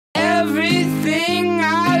Everything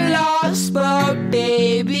I lost, but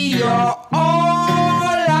baby, you're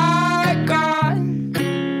all I got.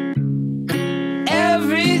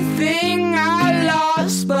 Everything I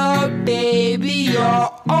lost, but baby, you're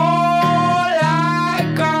all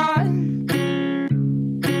I got.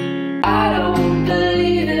 I don't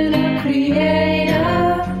believe in a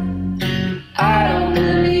creator. I don't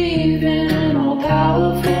believe in an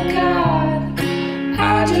all-powerful God.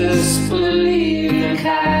 I just believe in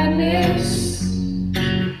kindness.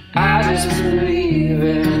 I just believe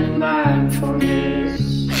in mindfulness.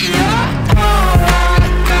 You're all I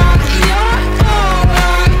got. You're all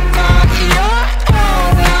I got. You're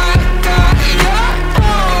all I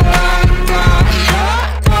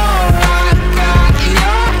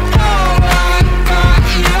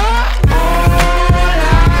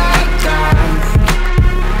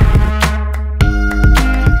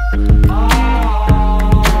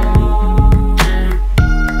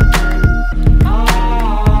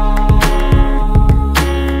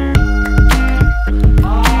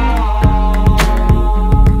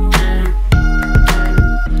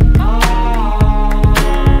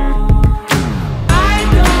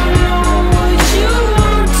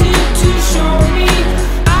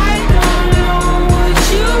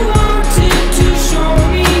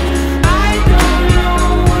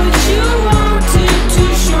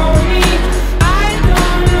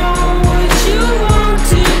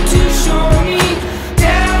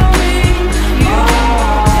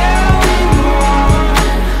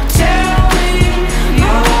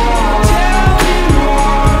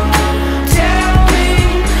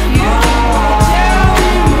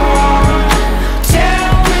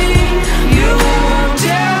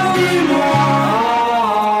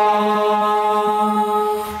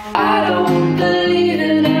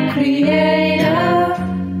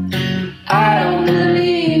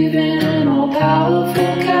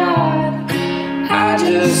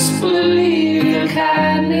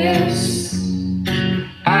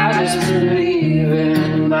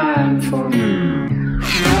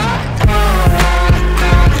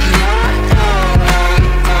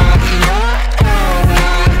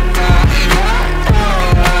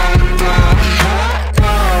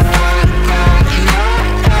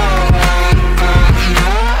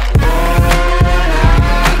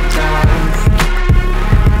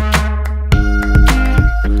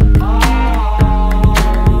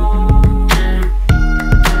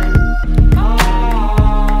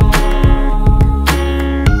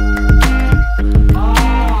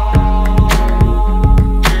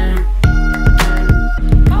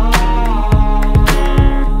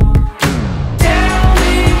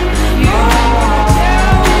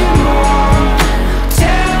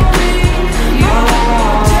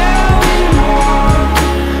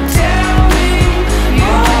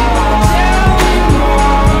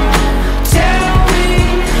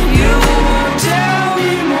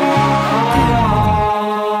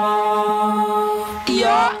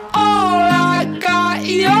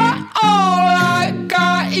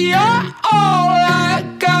got. You're all I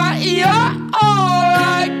got. You're all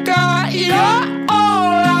I got. You're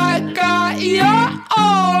all I got. You're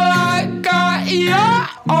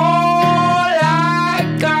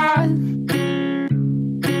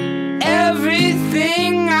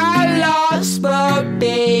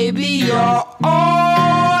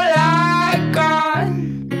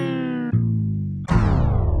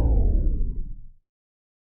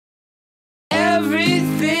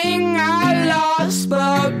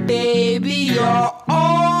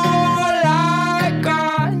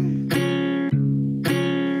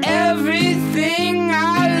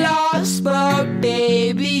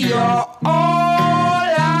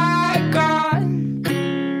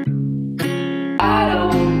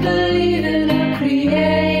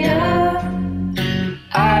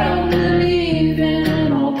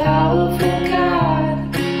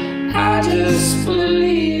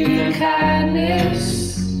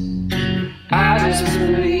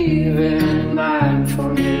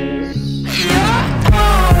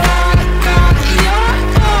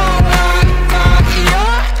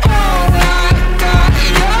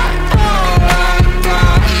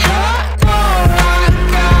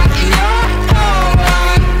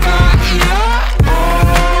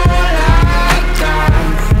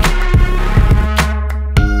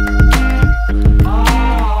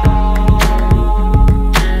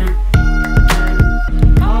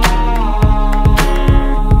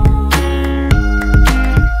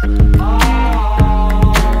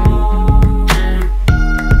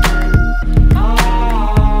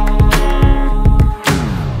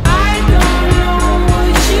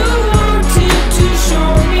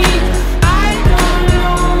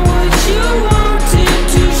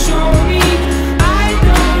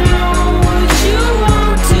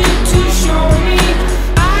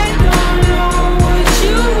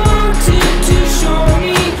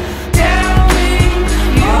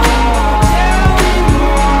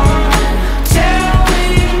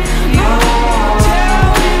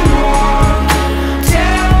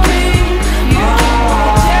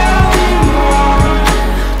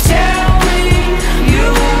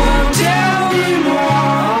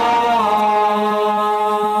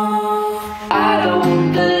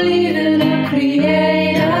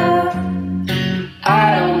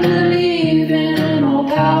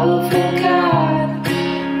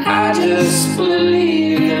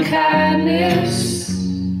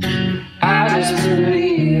just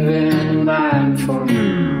believe in mine for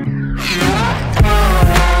me.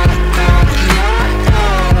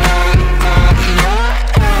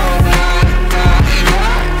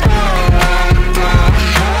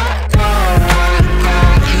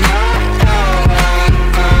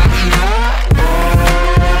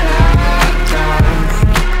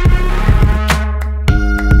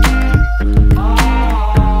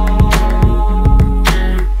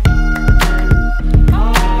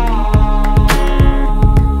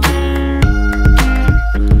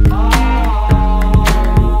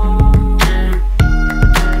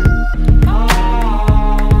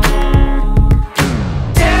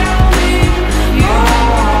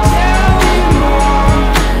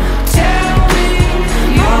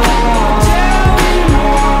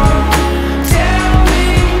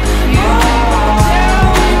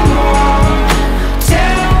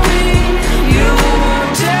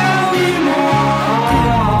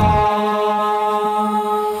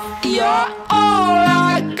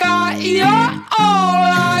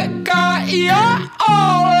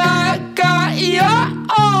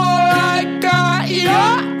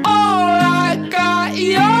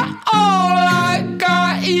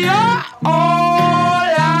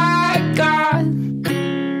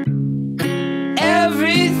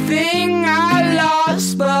 Everything I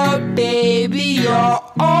lost, but baby, you're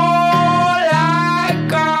all I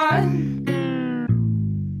got.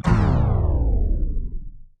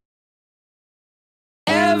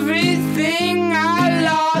 Everything I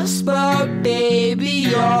lost, but baby,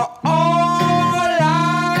 you're all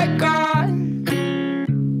I got.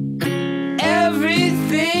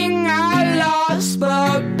 Everything I lost,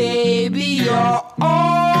 but baby, you're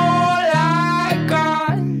all I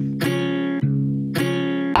got.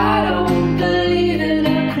 I don't believe in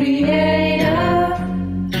a creator.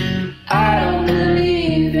 I don't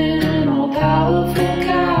believe in an all-powerful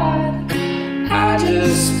God. I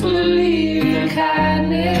just believe in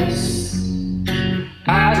kindness.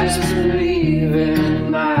 I just believe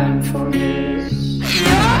in mindfulness.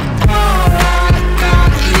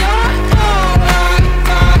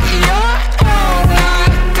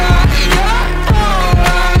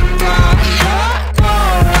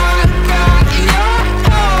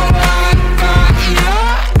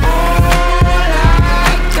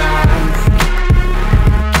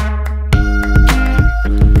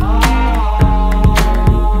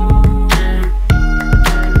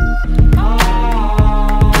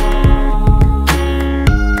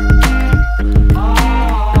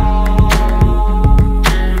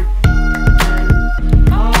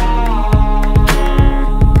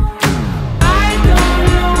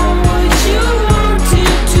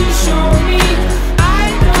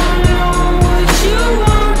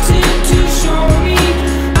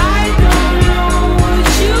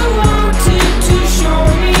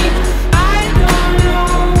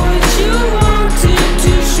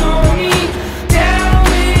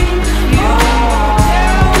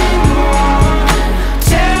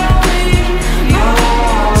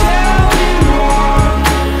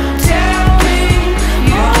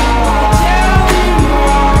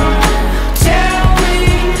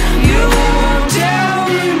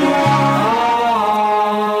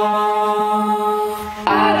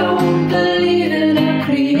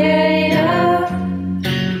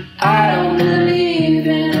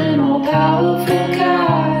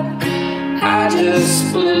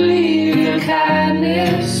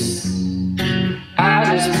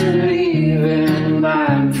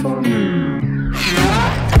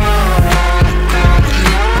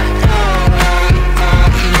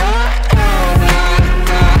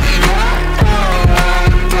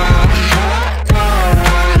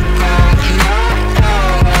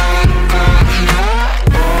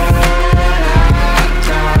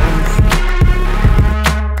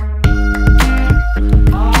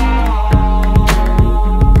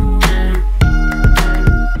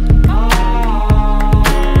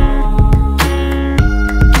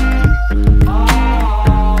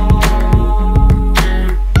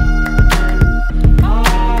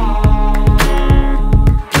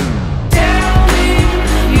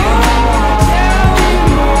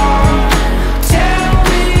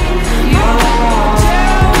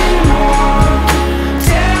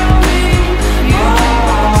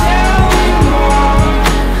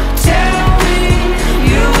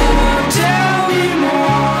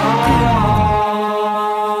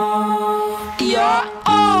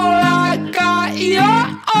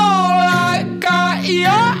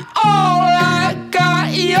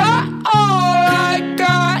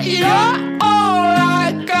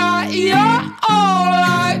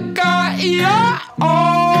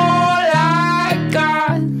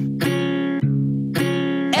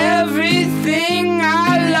 everything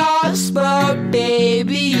I lost, but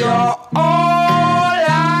baby, you're all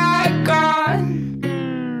I got.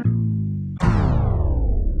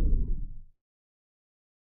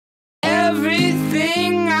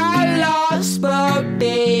 Everything I lost, but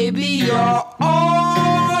baby, you're all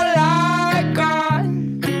I got.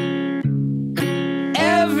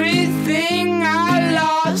 Everything I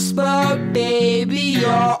lost, but baby, you're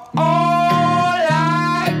all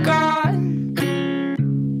I got.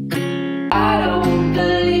 I don't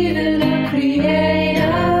believe in a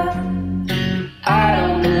creator. I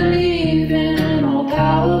don't believe in an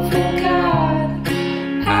all-powerful God.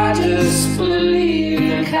 I just believe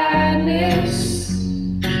in kindness.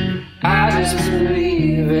 I just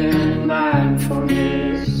believe in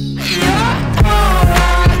mindfulness. You're all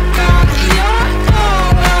I got. You're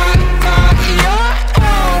all I got. You're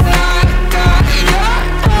all I got. You're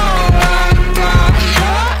all I got.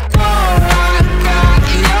 You're all I got.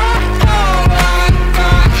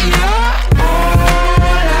 You're all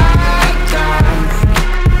I got.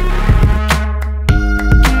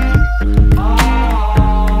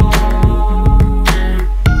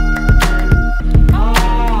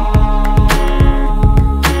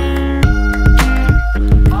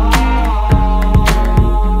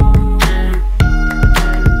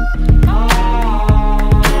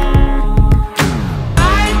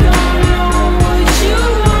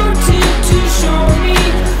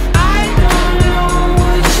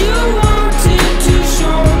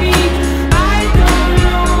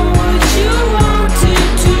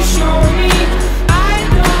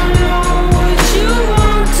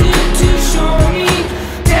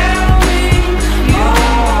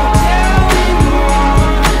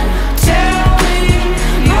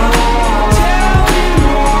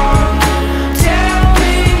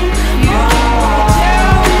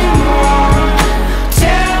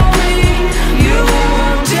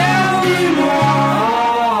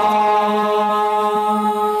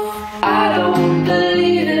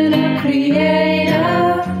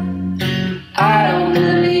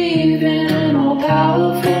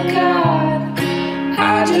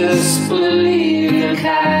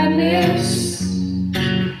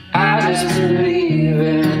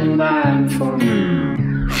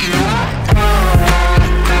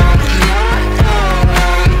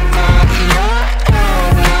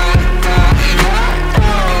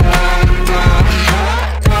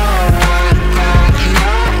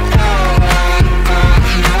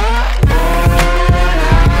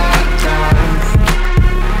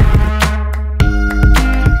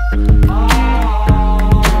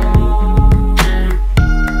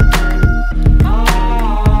 You're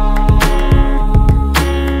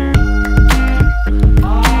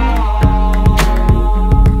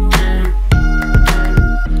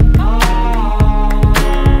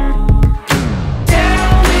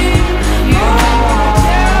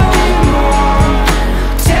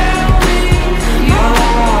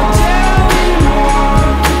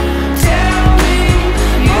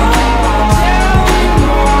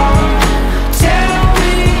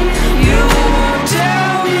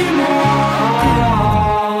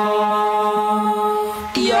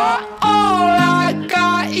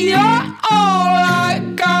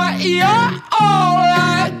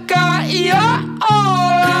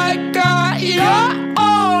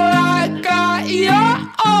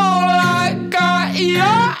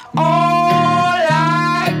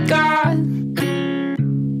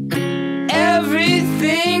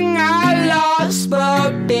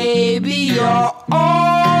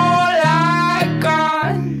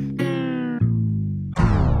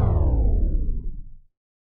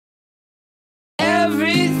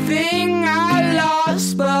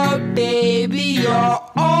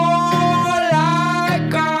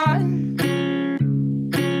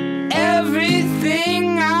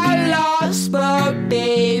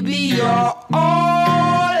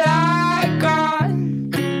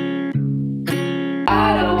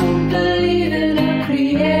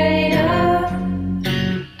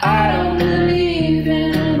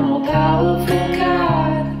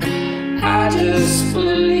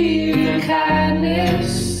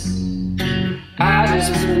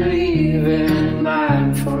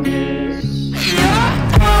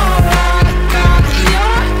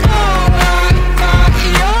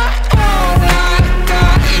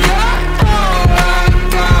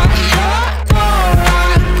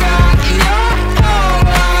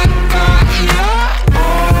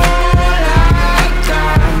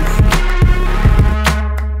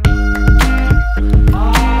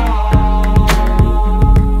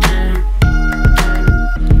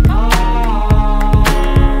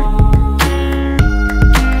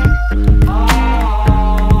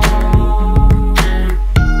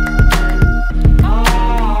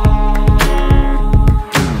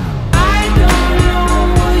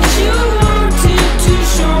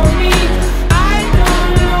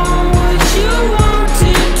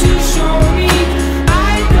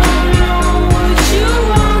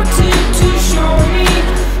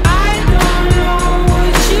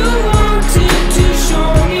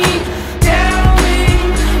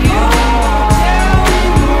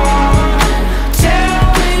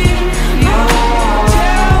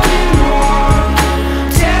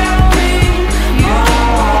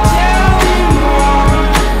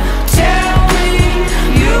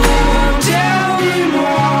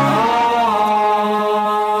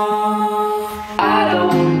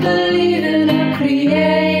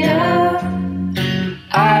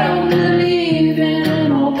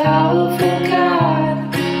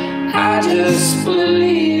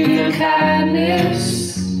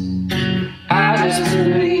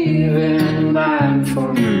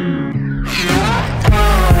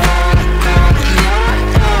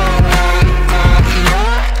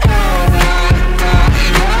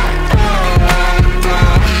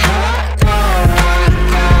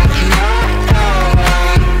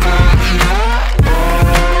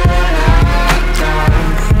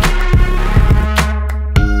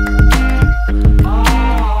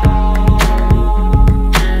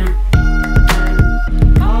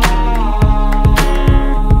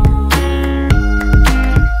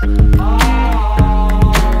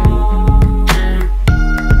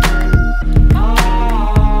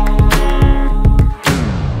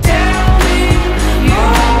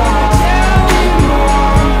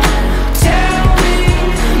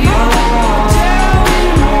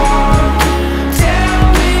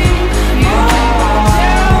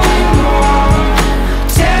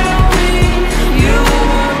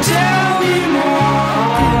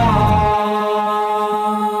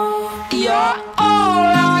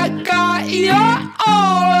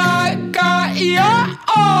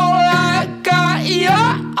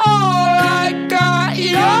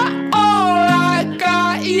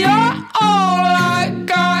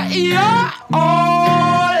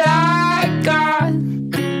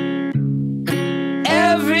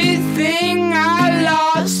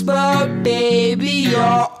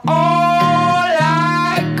all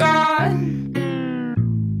I got.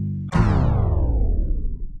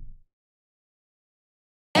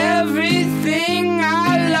 Everything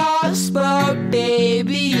I lost, but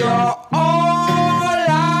baby, you're all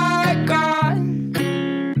I got.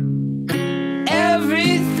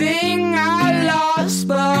 Everything I lost,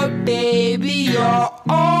 but baby, you're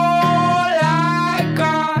all I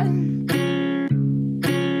got.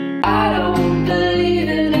 I don't believe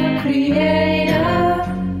in a creator.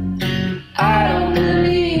 I don't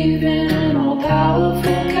believe in an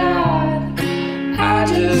all-powerful God. I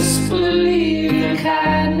just believe in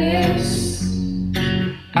kindness.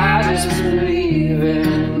 I just believe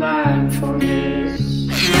in mindfulness.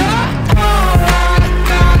 You're all I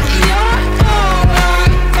got. You're all I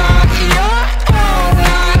got. You're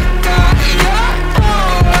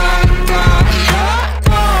all I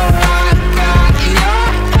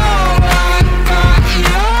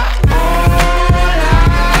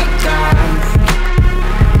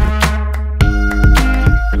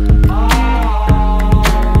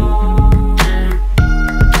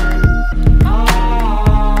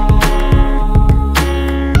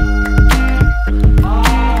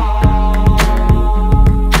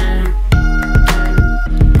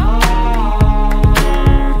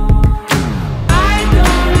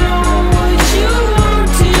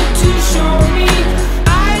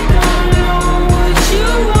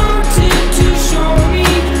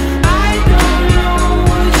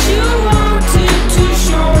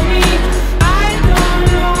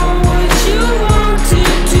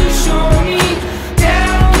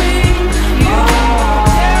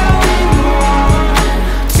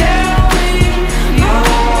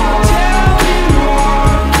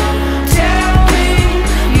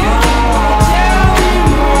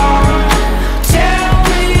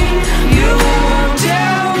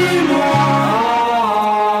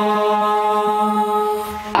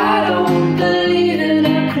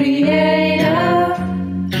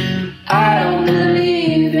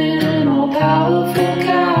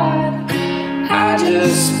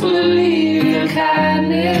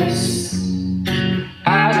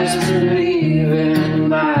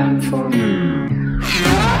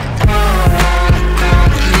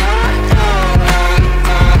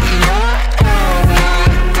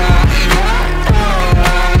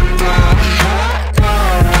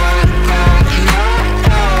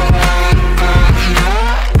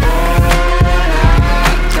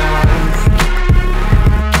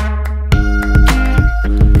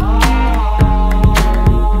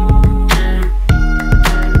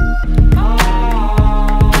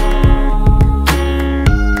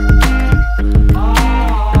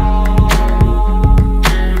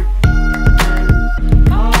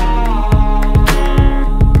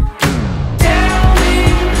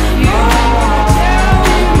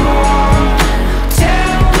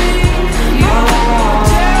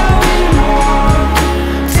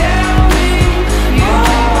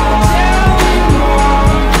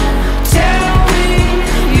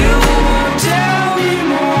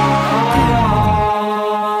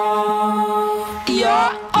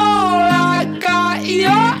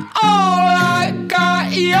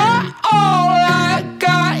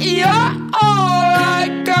got. You're all I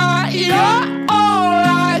got. You're all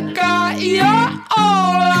I got. You're all I got. You're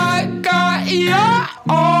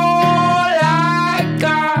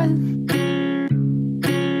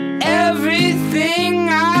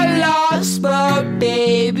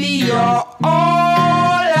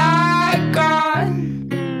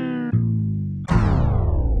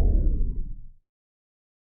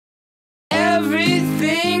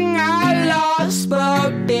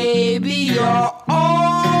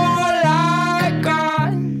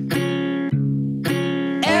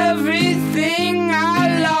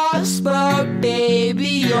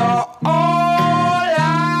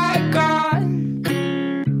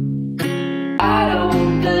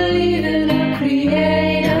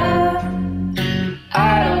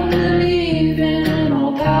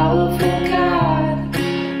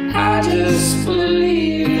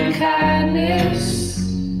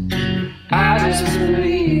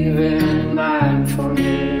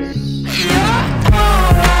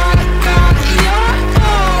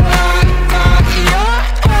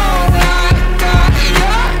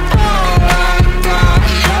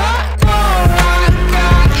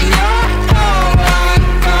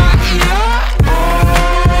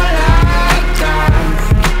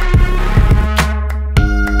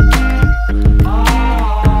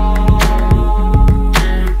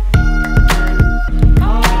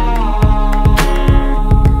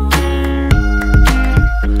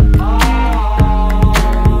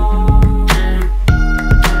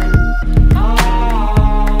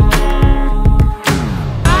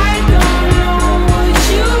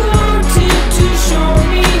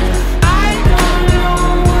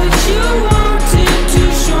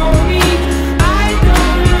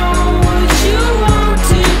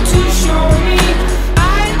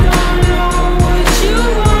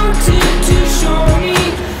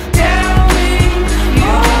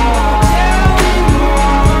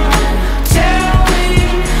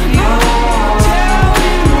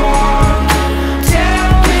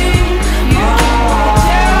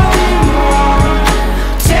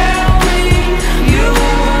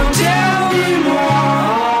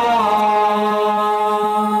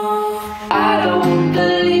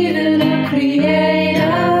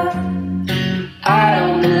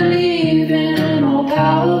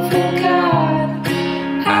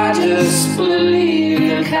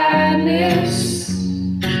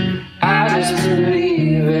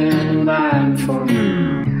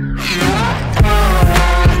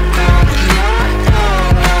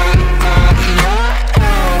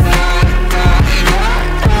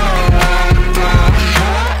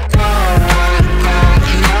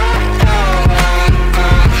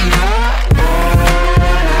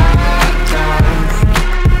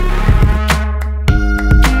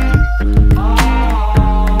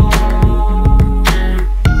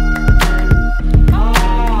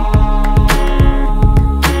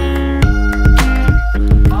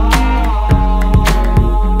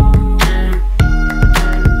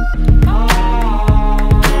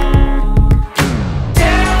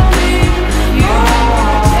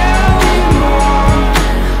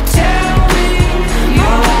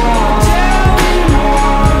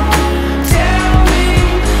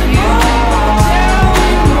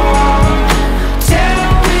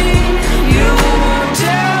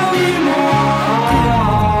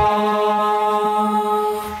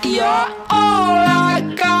You're all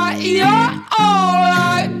I got. You're all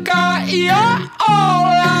I got. You're all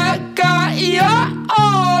I got. You're all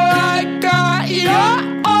I got.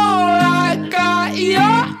 You're all I got.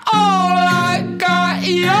 You're all I got.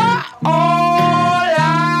 You're all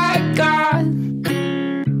I got.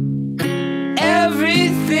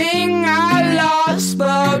 Everything I lost,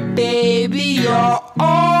 but baby, you're all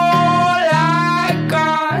I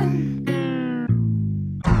got.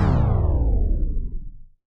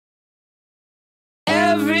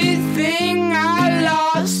 Everything I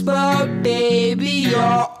lost, but baby, you're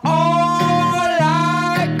all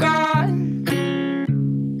I got.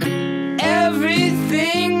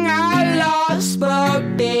 Everything I lost,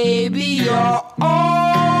 but baby, you're all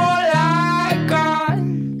I got.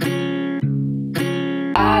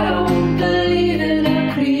 I don't believe in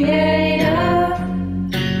a creator.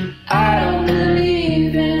 I don't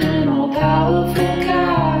believe in an all-powerful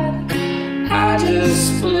God. I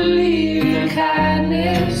just believe in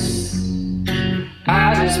kindness.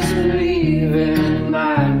 I just believe in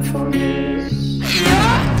mindfulness.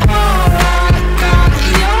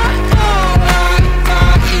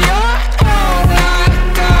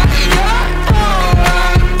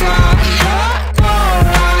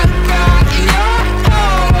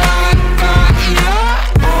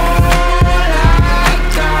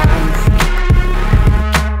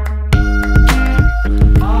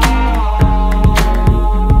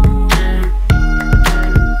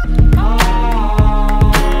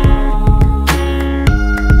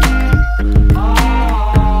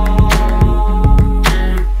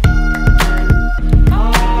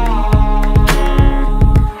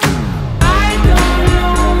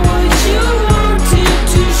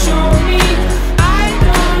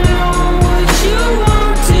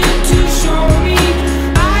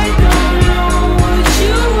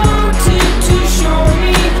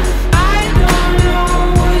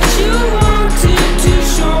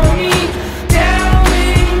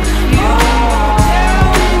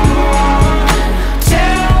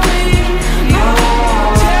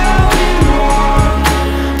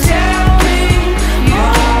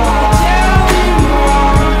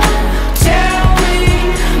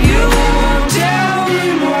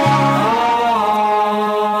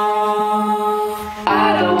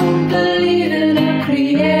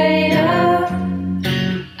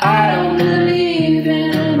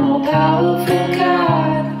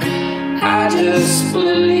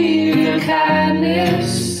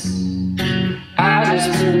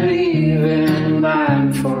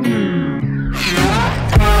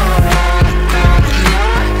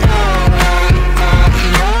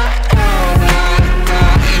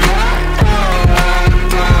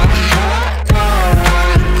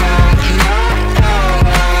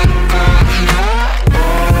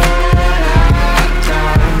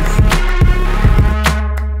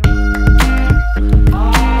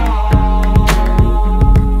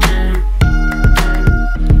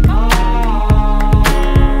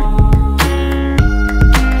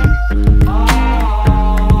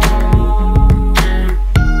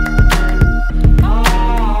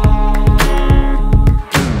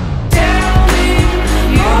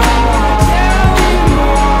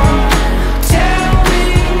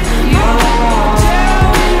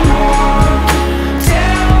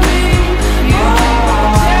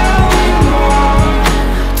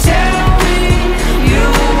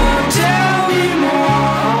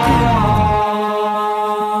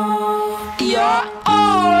 You're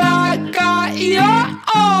all I got. You're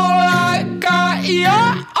all I got. You're all I got. You're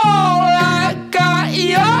all I got.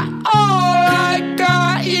 You're all I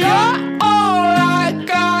got. You're all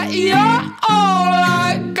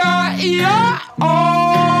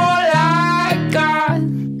I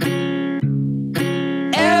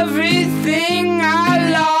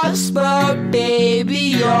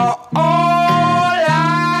got.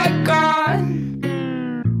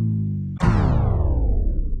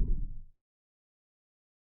 You're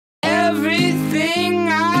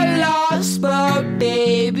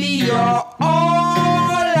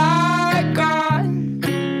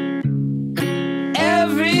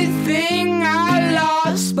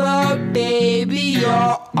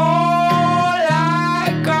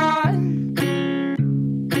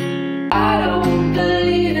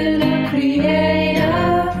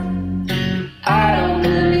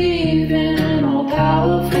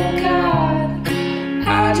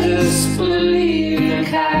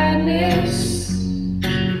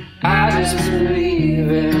I just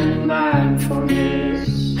believe in mindfulness.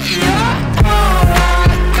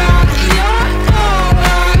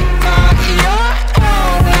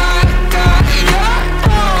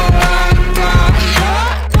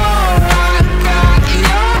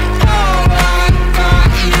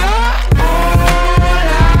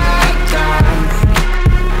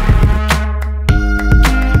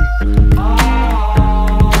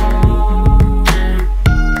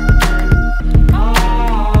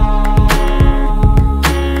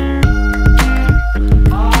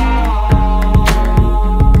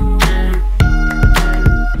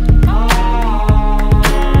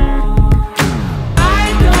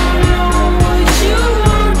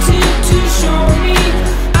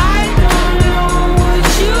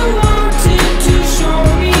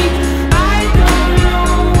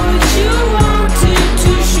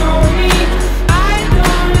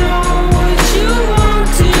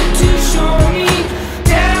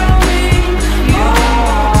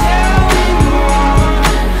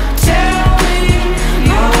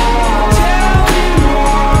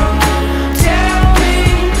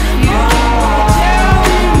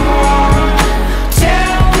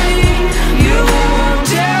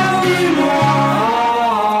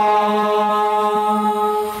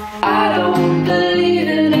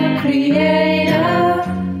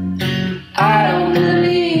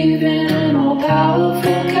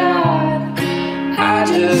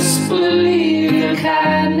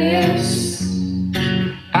 kindness.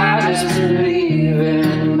 I just believe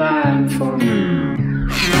in mindfulness.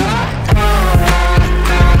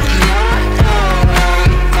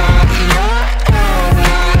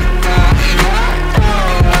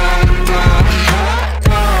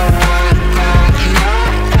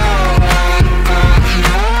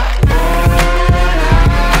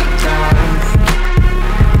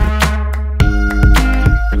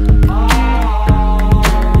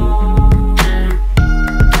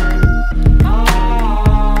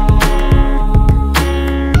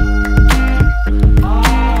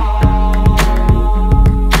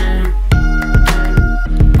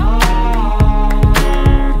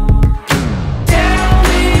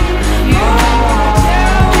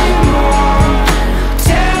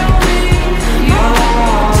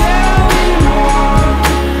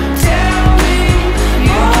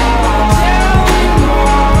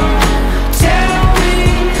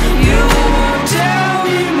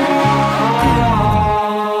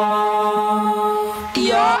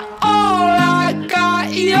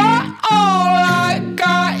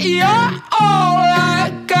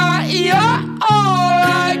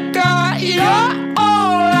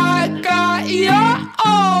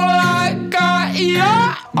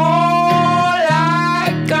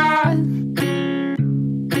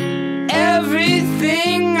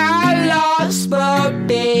 Everything I lost, but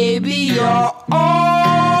baby, you're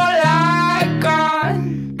all I got.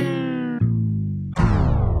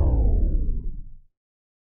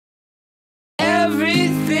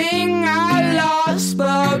 Everything I lost,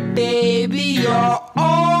 but baby, you're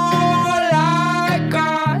all I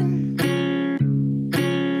got.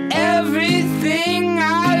 Everything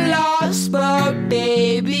I lost, but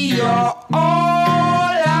baby, you're all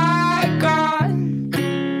I got.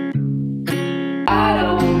 I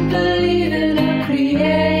don't believe in a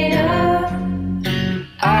creator.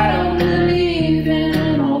 I don't believe in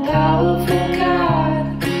an all-powerful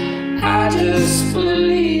God. I just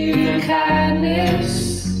believe in kindness.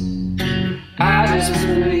 I just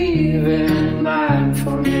believe in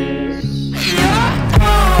mindfulness.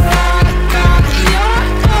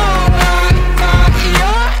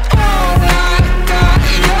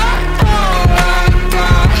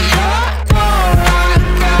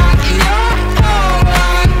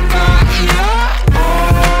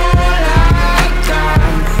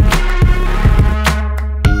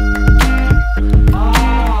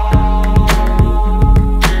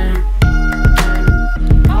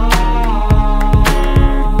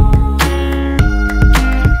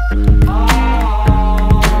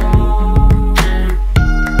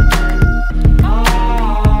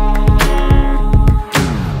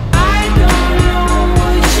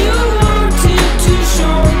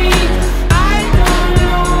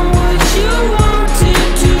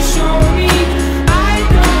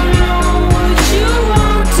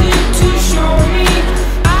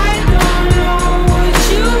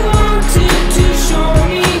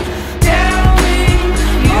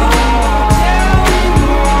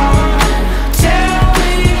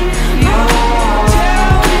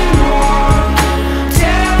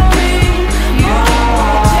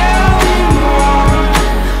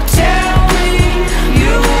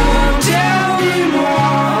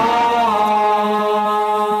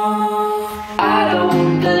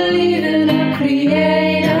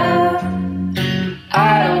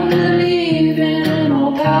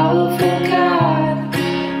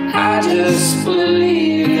 Just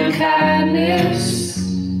believe in kindness.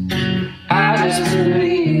 I just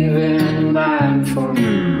believe in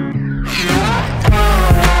mindfulness.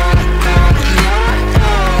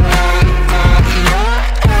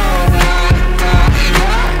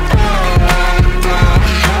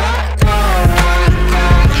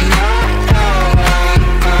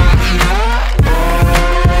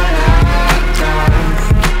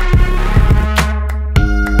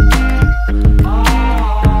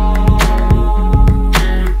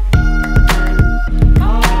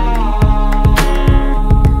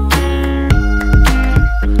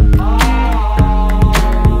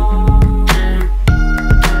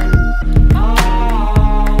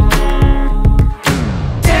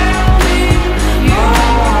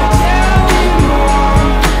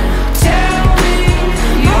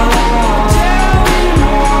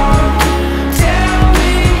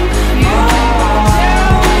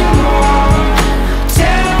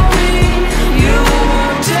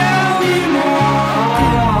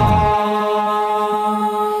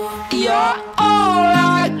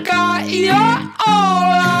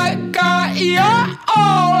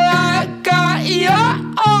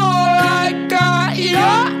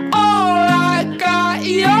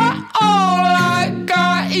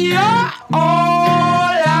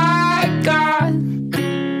 all I got.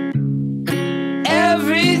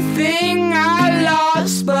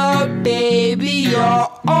 lost, but baby, you're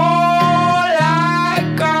all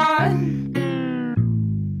I got.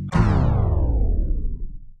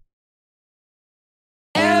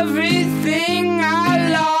 Everything I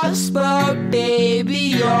lost, but baby,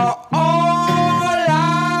 you're all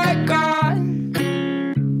I got.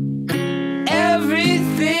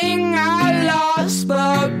 Everything I lost,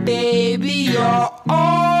 but baby, you're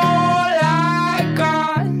all I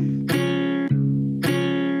got.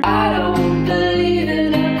 I don't believe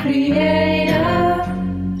in a creator.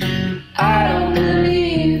 I don't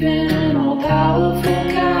believe in an all-powerful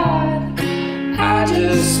God. I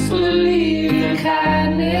just believe in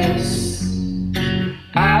kindness.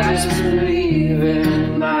 I just believe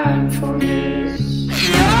in mindfulness.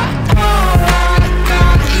 You're all I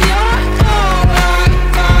got. You're all I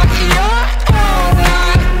got. You're all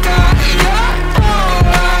I got. You're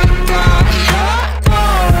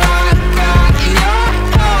all I got.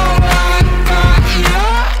 You're all I got. You're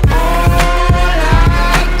all I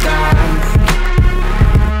got.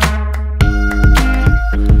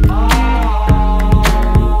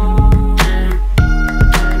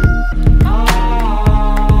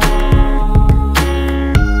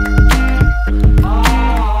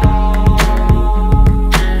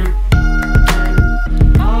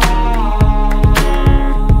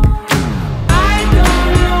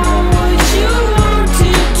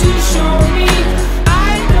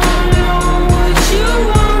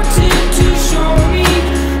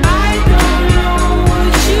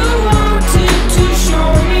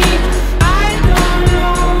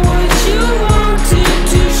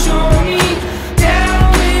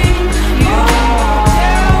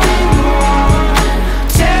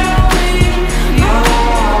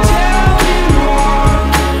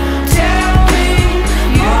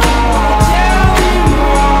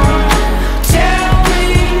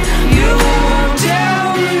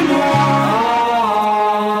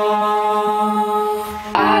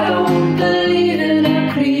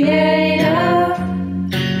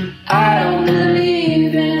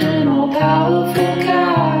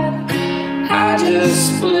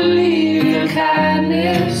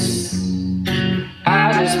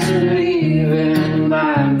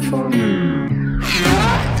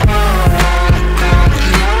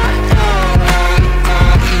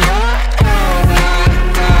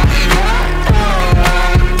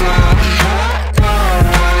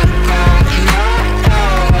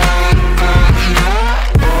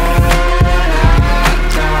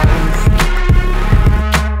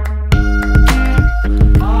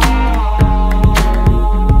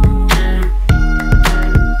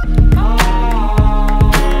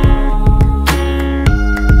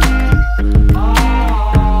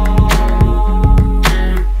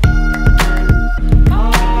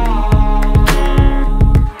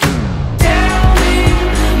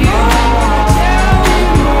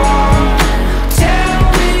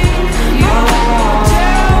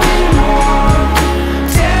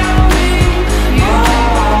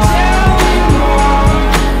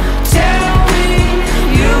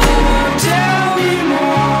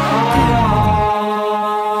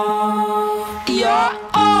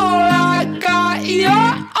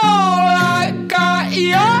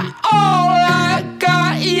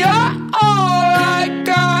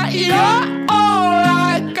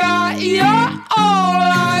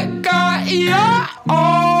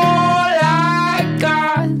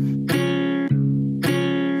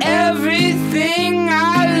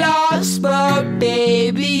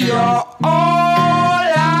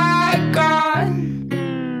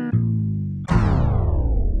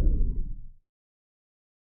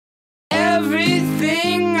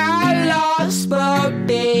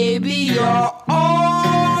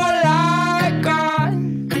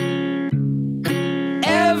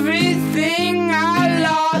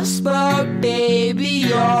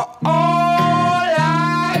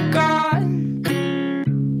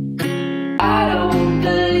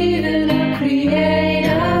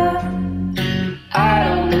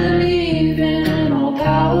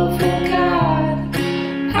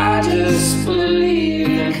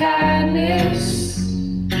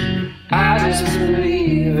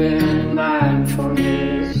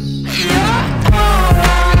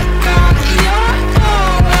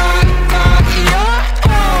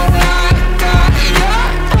 You're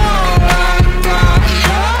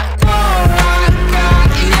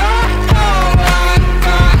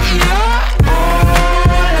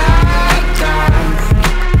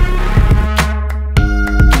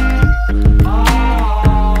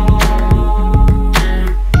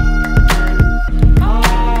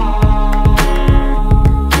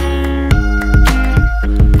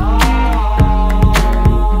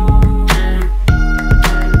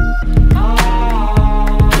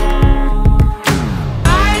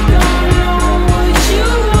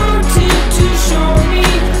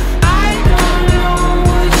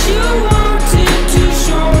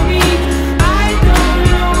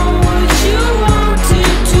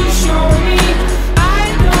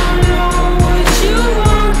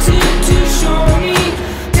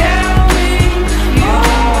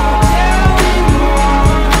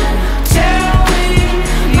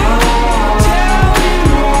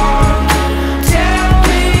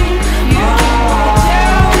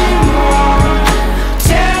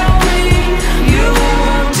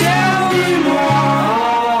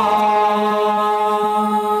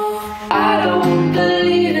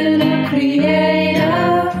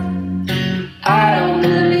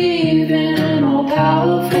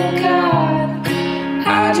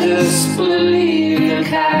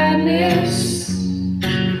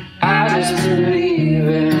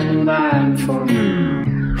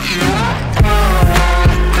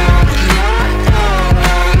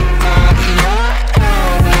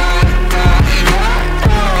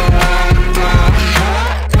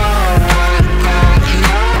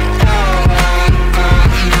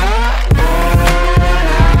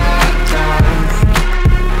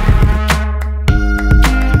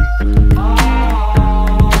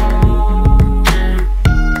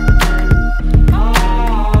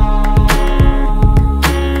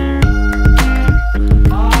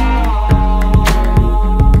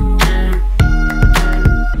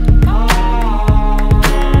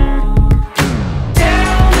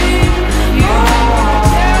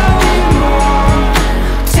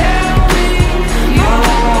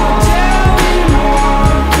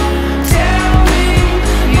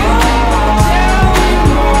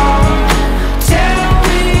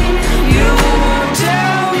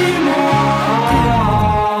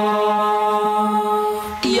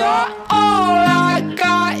all I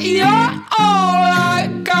got. You're all I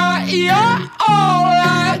got. You're all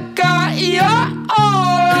I got. You're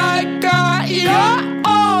all I got. You're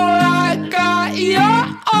all I got. You're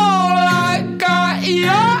all I got.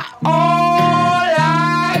 You're all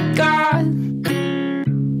I got.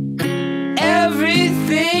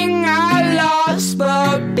 Everything I lost,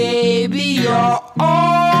 but baby, you're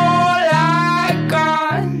all I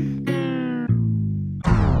got.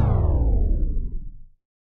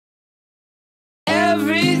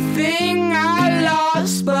 Everything I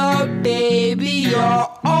lost, but baby, you're all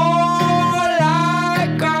I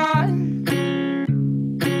got.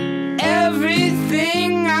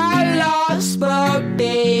 Everything I lost, but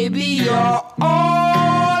baby, you're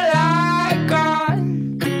all I got.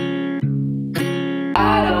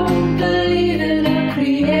 I don't believe in a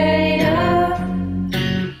creator.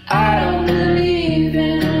 I don't believe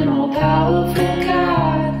in an all-powerful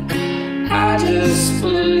God. I just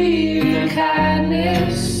believe in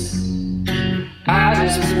kindness. I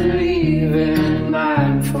just believe in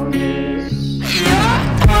mindfulness. You're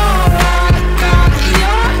all I got.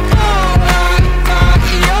 You're all I got.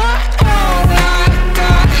 You're all I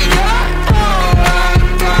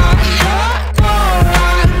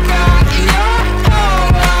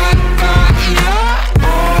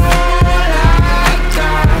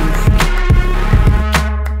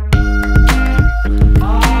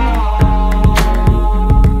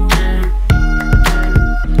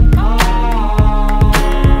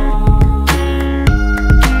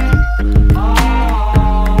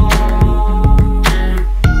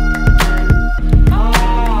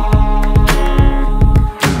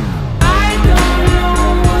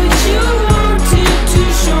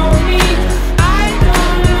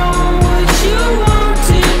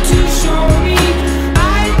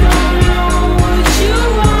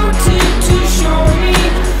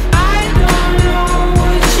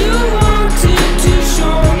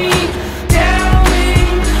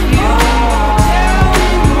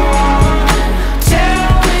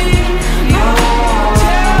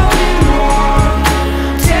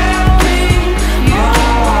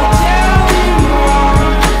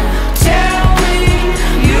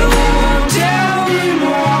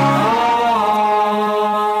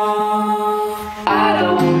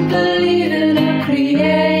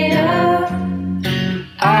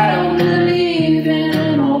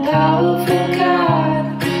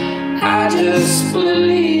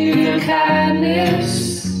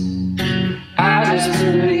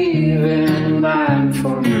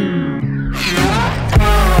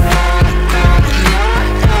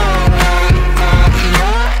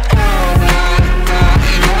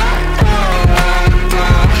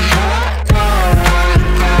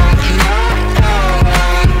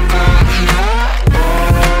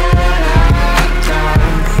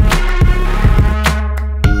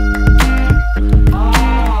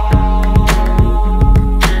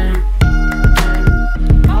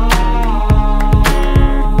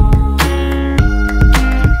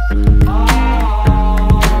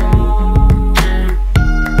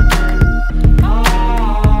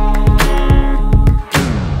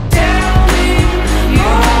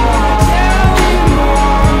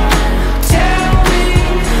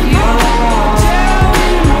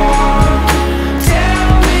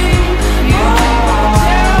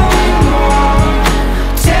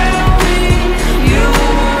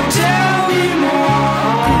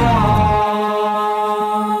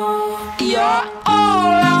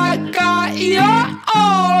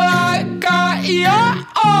got. You're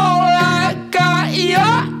all I got.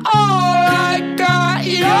 You're all I got.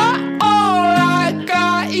 You're all I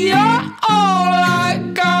got. You're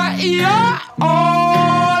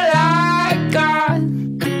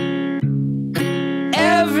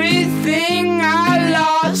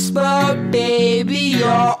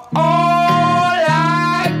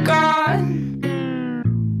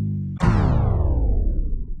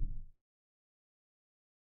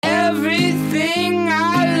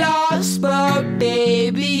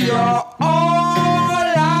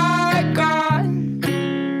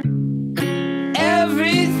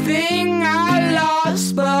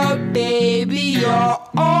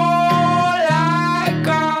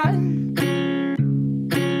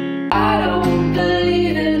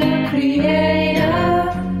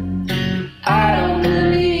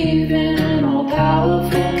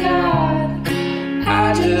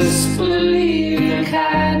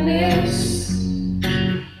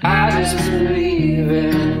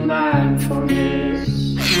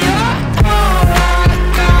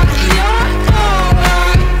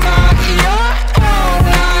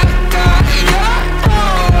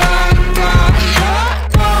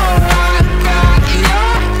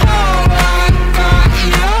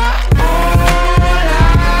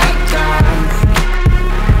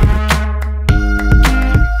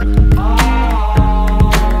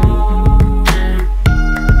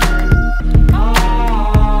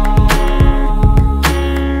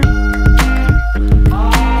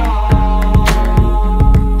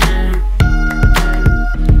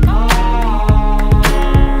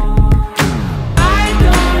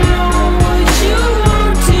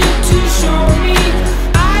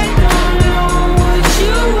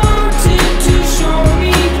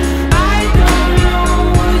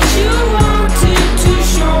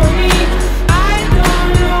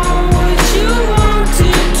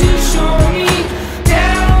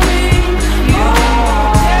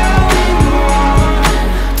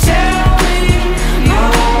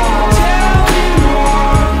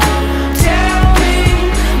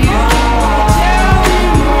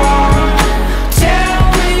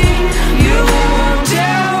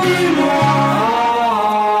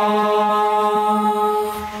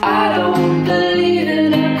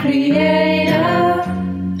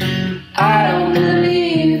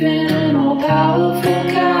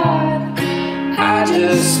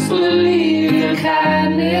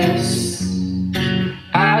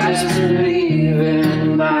just believe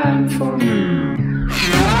in mindfulness.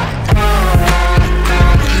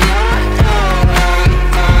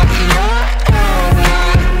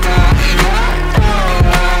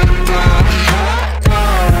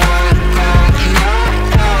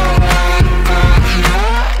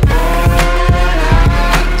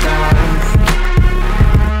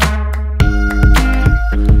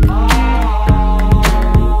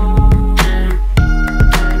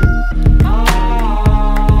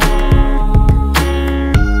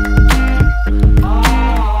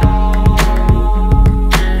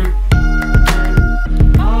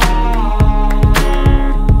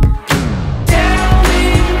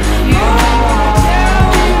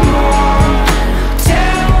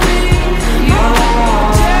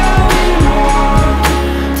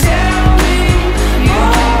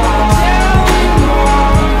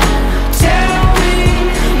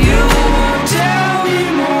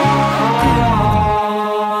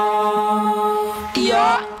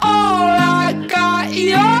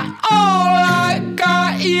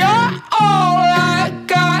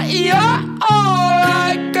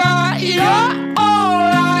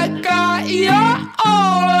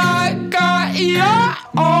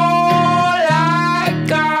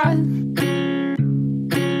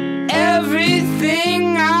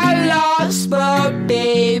 Everything I lost, but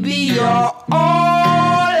baby, you're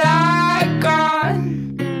all I got.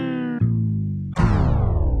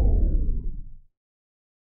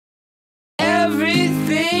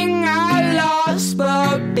 Everything I lost,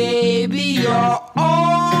 but baby, you're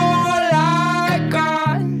all I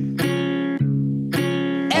got.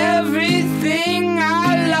 Everything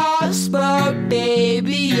I lost, but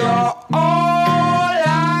baby, you're all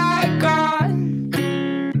I got.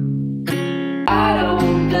 I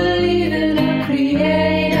don't believe in a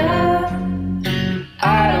creator.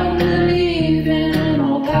 I don't believe in an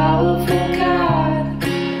all-powerful God.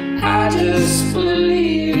 I just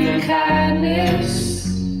believe in kindness.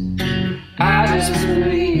 I just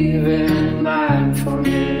believe in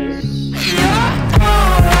mindfulness.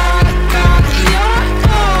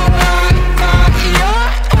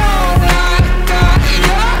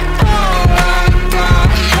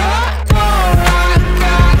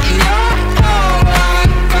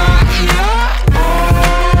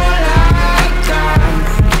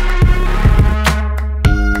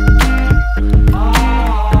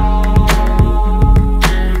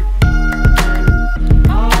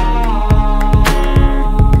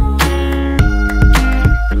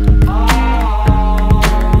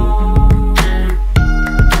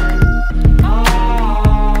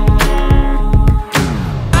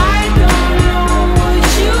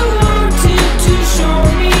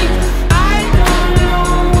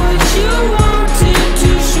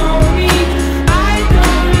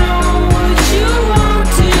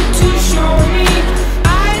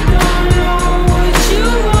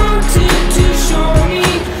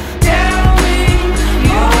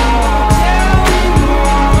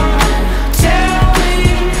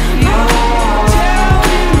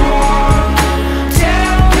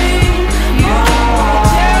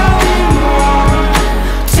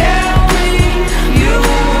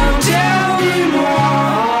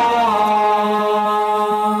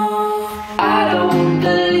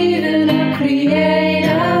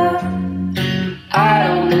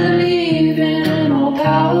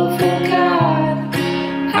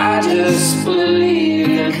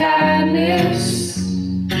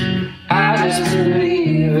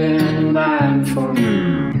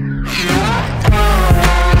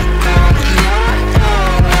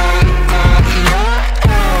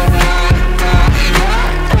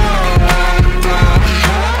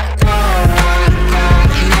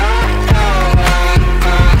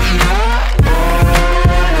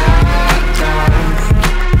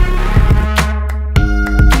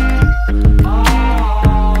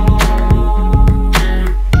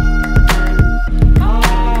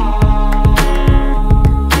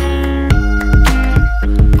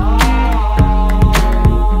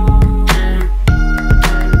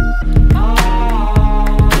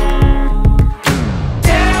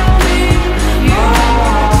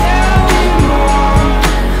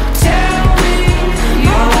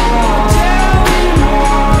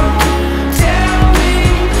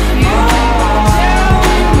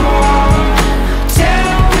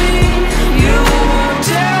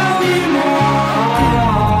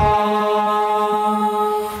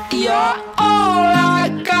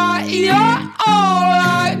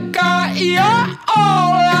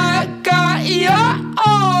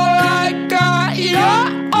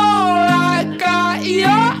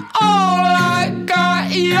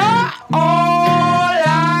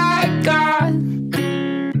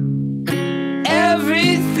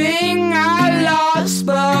 everything I lost,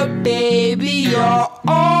 but baby, you're all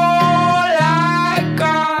I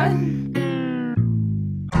got.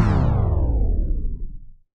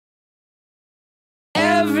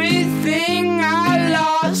 Everything I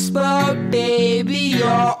lost, but baby, you're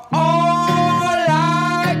all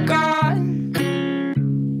I got.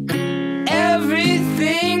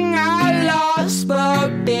 Everything I lost,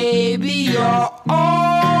 but baby, you're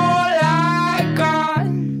all I got.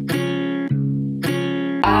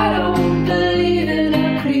 I don't believe in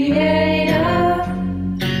a creator.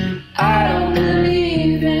 I don't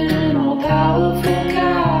believe in an all-powerful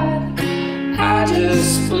God. I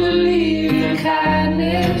just believe in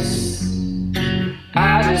kindness.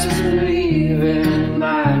 I just believe in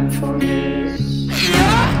mindfulness.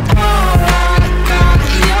 You're all I got.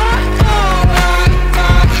 You're all I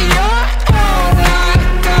got. You're all I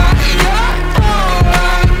got. You're all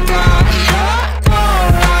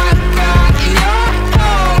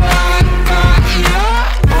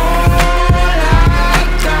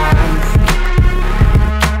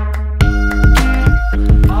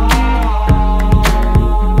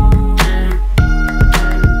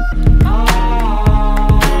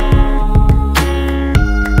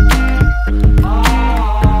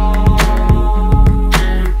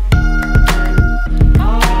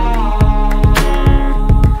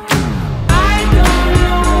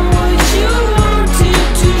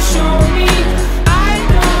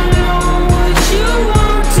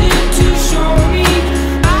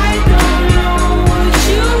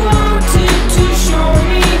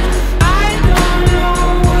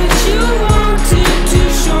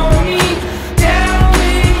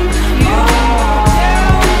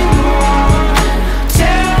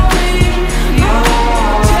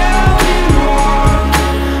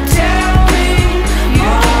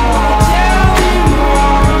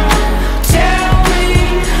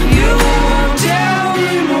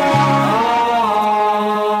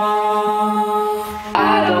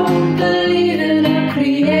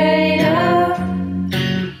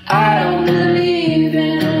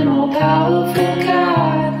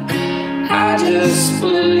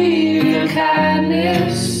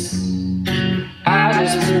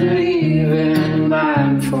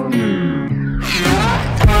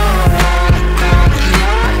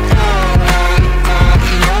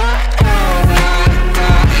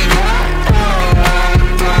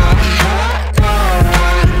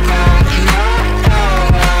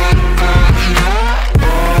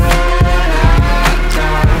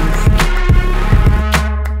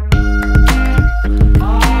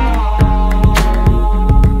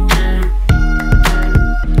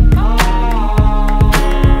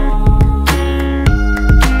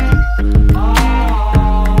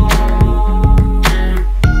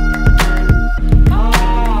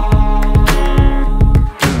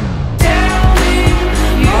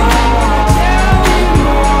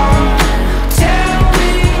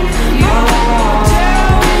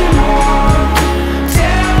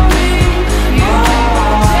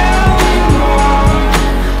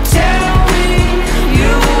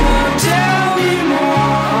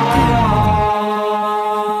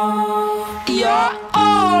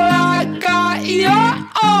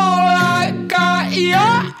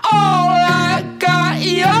I got.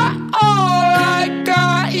 You're all I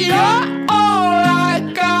got. You're all I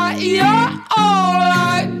got. You're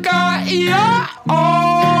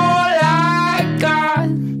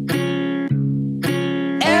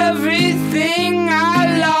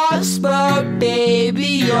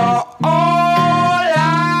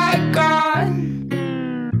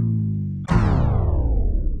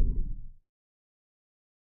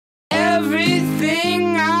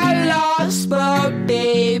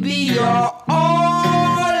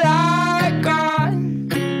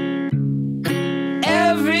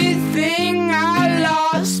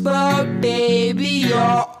baby,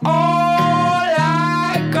 you're